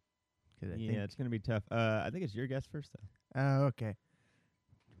 Yeah, it's going to be tough. I think it's your guess first, though. Oh, okay.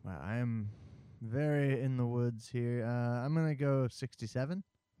 Well, I'm very in the woods here. I'm going to go 67.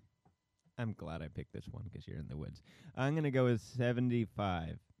 I'm glad I picked this one because you're in the woods. I'm going to go with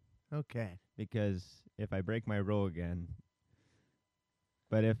 75 Okay. because if I break my rule again,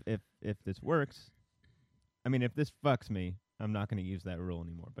 but if this works, I mean, if this fucks me, I'm not going to use that rule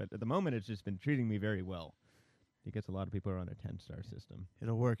anymore. But at the moment, it's just been treating me very well because a lot of people are on a 10-star system.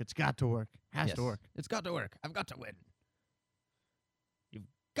 It'll work. It's got to work. Has to work. It's got to work. I've got to win. You've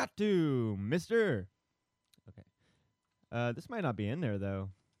got to, mister. Okay. This might not be in there, though.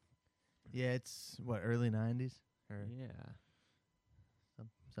 Yeah, it's, what, early 90s? Or Yeah.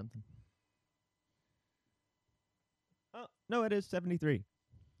 something. Oh, no, it is 73.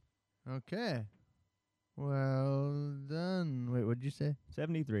 Okay. Well done. Wait, what'd you say?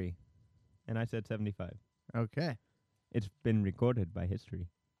 73. And I said 75. Okay. It's been recorded by history.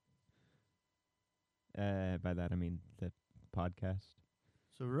 By that, I mean the podcast.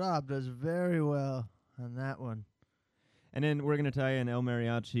 So Rob does very well on that one. And then we're going to tie in El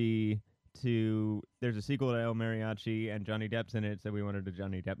Mariachi to... There's a sequel to El Mariachi, and Johnny Depp's in it, so we wanted a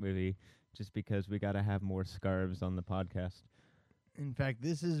Johnny Depp movie just because we got to have more scarves on the podcast. In fact,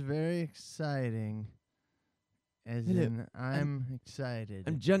 this is very exciting. As Hello. in, I'm excited.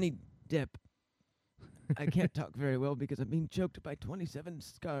 I'm Johnny Depp. I can't talk very well because I'm being choked by 27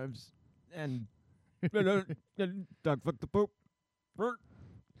 scarves. And... dog fuck the poop.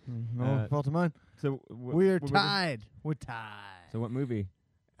 No fault of mine. So We're tied. We're tied. So what movie?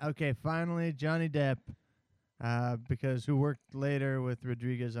 Okay, finally, Johnny Depp. Because who worked later with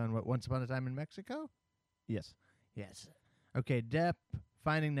Rodriguez on what, Once Upon a Time in Mexico? Yes. Yes. Okay, Depp,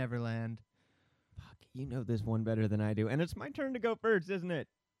 Finding Neverland. Fuck. You know this one better than I do, and it's my turn to go first, isn't it?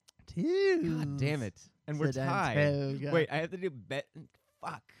 Two. God damn it! And we're tied. Sedentary. Wait, I have to do bet.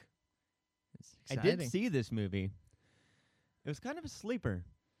 Fuck. It's I exciting. did see this movie. It was kind of a sleeper.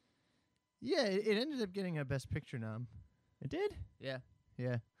 Yeah, it ended up getting a Best Picture nom. It did? Yeah.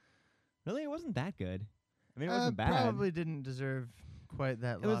 Really? It wasn't that good. I mean, it wasn't bad. Probably didn't deserve quite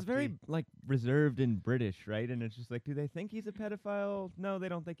that. It was very like reserved and British, right? And it's just like, do they think he's a pedophile? No, they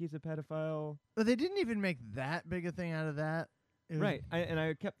don't think he's a pedophile. But they didn't even make that big a thing out of that. It was- Right.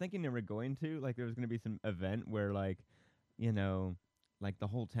 I kept thinking they were going to, like, there was going to be some event where, like, you know, like the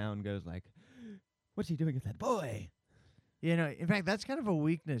whole town goes like, what's he doing with that boy? You know, in fact, that's kind of a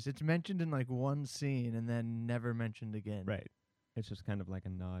weakness. It's mentioned in like one scene and then never mentioned again. Right. It's just kind of like a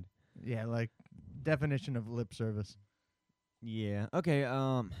nod. Yeah, like definition of lip service. Yeah. Okay.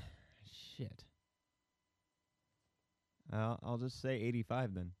 Shit. I'll just say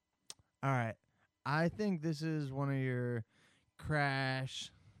 85 then. All right. I think this is one of your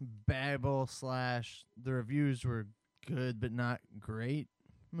crash, babble / the reviews were good but not great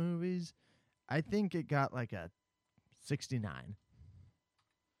movies. I think it got like a 69.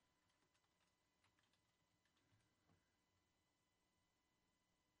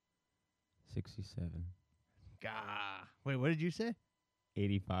 67. Gah. Wait, what did you say?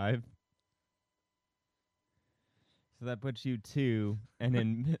 85. So that puts you 2, and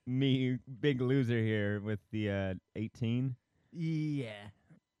then me, big loser here, with the 18. Yeah.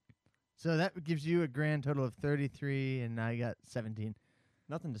 So that gives you a grand total of 33, and I got 17.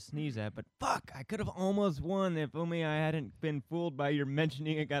 Nothing to sneeze at, but fuck, I could have almost won if only I hadn't been fooled by your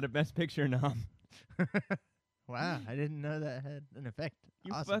mentioning it got a Best Picture nom. Wow, I didn't know that had an effect.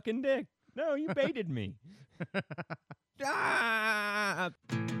 You Awesome. fucking dick. No, you baited me. Ah!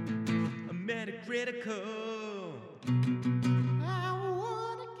 A Metacritical.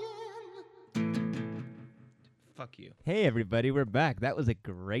 Fuck you. Hey, everybody, we're back. That was a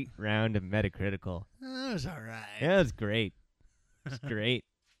great round of Metacritical. That was all right. Yeah, it was great. It's great.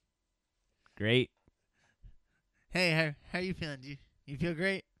 Great. Hey, how you feeling? You feel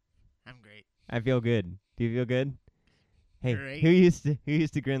great? I'm great. I feel good. Do you feel good? Hey, Great. who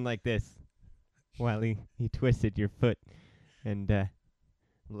used to grin like this while he twisted your foot and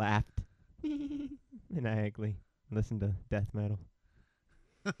laughed maniacally, listened to death metal?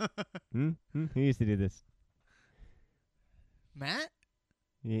 Who used to do this? Matt?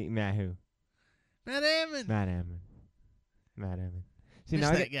 Matt who? Matt Ammon. Matt Ammon. Matt Ammon. See, Miss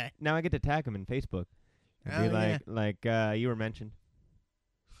now that guy. now I get to tag him in Facebook. And be Oh, like, you were mentioned.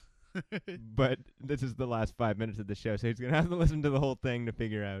 But this is the last 5 minutes of the show, so he's gonna have to listen to the whole thing to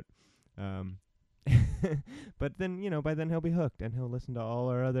figure out. But then, by then he'll be hooked, and he'll listen to all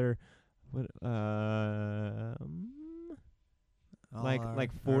our other, All like our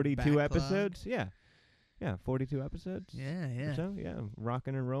 42 backlog. episodes. Yeah, 42 episodes. Yeah. So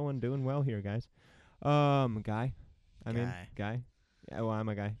rocking and rolling, doing well here, guys. Guy. Guy. Yeah, well, I'm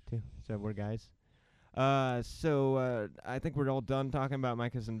a guy too, so we're guys. So I think we're all done talking about my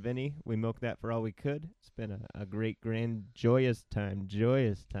cousin Vinny. We milked that for all we could. It's been a great, grand, joyous time.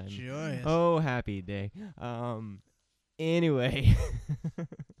 Joyous. Oh, happy day. Anyway,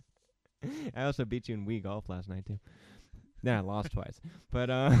 I also beat you in Wii golf last night too. Nah, I lost twice. But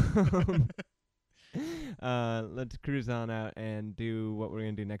let's cruise on out and do what we're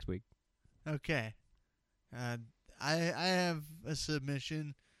gonna do next week. Okay. I have a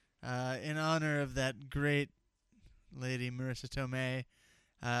submission in honor of that great lady, Marissa Tomei.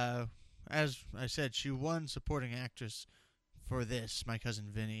 As I said, she won supporting actress for this, My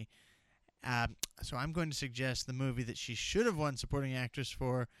Cousin Vinny. So I'm going to suggest the movie that she should have won supporting actress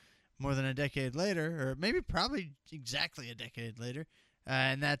for more than a decade later, or maybe probably exactly a decade later,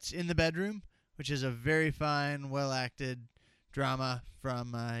 and that's In the Bedroom, which is a very fine, well-acted drama from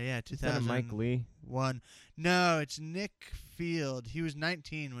 2001. Is that a Mike Lee? No, it's Nick Field. He was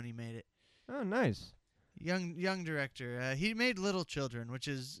 19 when he made it. Oh, nice. Young director. He made Little Children, which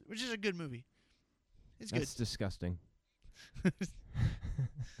is a good movie. It's That's disgusting. good.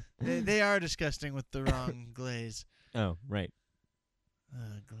 They are disgusting with the wrong glaze. Oh, right.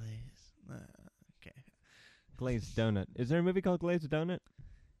 Glaze. Okay. Glazed Donut. Is there a movie called Glazed Donut?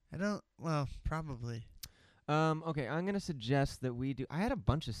 Well, probably. Okay, I'm gonna suggest that we do. I had a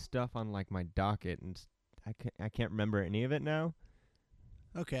bunch of stuff on like my docket, and I can't remember any of it now.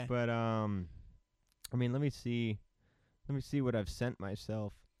 Okay. But I mean, let me see what I've sent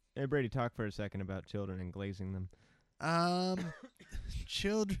myself. Hey, Brady, talk for a second about children and glazing them.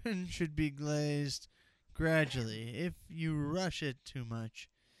 Children should be glazed gradually. If you rush it too much,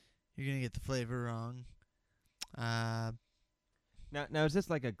 you're gonna get the flavor wrong. Now is this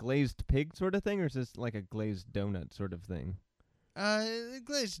like a glazed pig sort of thing, or is this like a glazed donut sort of thing?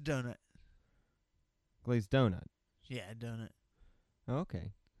 Glazed donut. Glazed donut. Yeah, donut.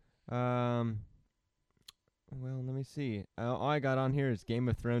 Okay. Well, let me see. All I got on here is Game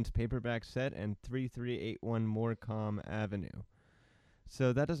of Thrones paperback set and 3381 Morecambe Avenue.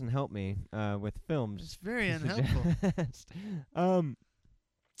 So that doesn't help me with films. It's very to unhelpful. suggest.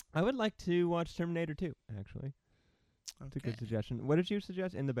 I would like to watch Terminator 2, actually. That's a good suggestion. What did you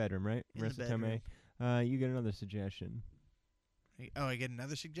suggest? In the Bedroom, right? In the Marissa Bedroom. Tomei. You get another suggestion. I get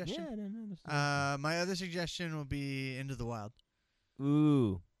another suggestion? Yeah, another suggestion. My other suggestion will be Into the Wild.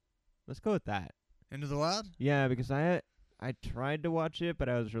 Ooh. Let's go with that. Into the Wild? Yeah, because I tried to watch it, but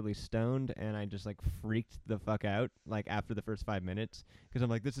I was really stoned, and I just, like, freaked the fuck out, like, after the first 5 minutes. Because I'm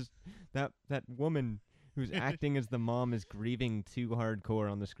like, this is... That woman who's acting as the mom is grieving too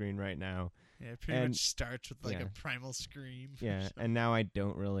hardcore on the screen right now. Yeah, it pretty And- much starts with, like, yeah. a primal scream. or Yeah, something. and now I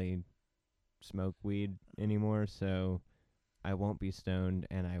don't really smoke weed anymore, so I won't be stoned,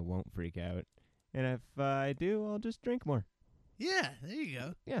 and I won't freak out. And if I do, I'll just drink more. Yeah, there you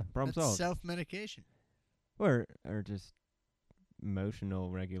go. Yeah, problem That's solved. self-medication. Or just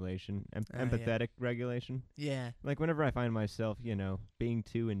emotional regulation, Yeah. empathetic regulation. Yeah. Like whenever I find myself, being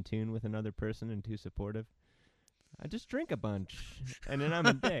too in tune with another person and too supportive, I just drink a bunch, and then I'm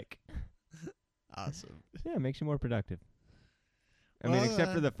a dick. Awesome. Yeah, it makes you more productive. I Well, mean,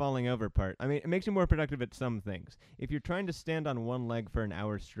 except for the falling over part. I mean, it makes you more productive at some things. If you're trying to stand on one leg for an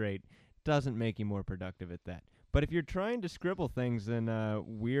hour straight, doesn't make you more productive at that. But if you're trying to scribble things in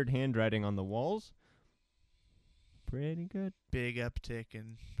weird handwriting on the walls, pretty good. Big uptick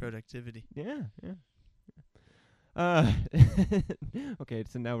in productivity. Yeah. Okay,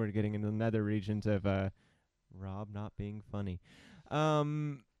 so now we're getting into the nether regions of Rob not being funny.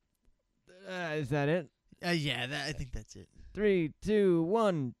 Is that it? Yeah, I think that's it. 3, 2,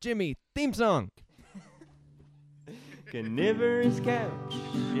 1, Jimmy, theme song. Carnivorous couch,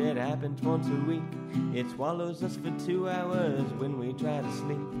 it happens once a week. It swallows us for 2 hours when we try to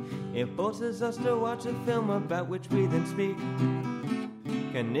sleep. It forces us to watch a film about which we then speak.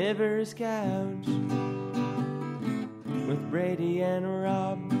 Carnivorous couch with Brady and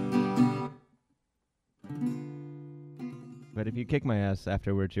Rob. But if you kick my ass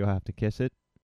afterwards, you'll have to kiss it.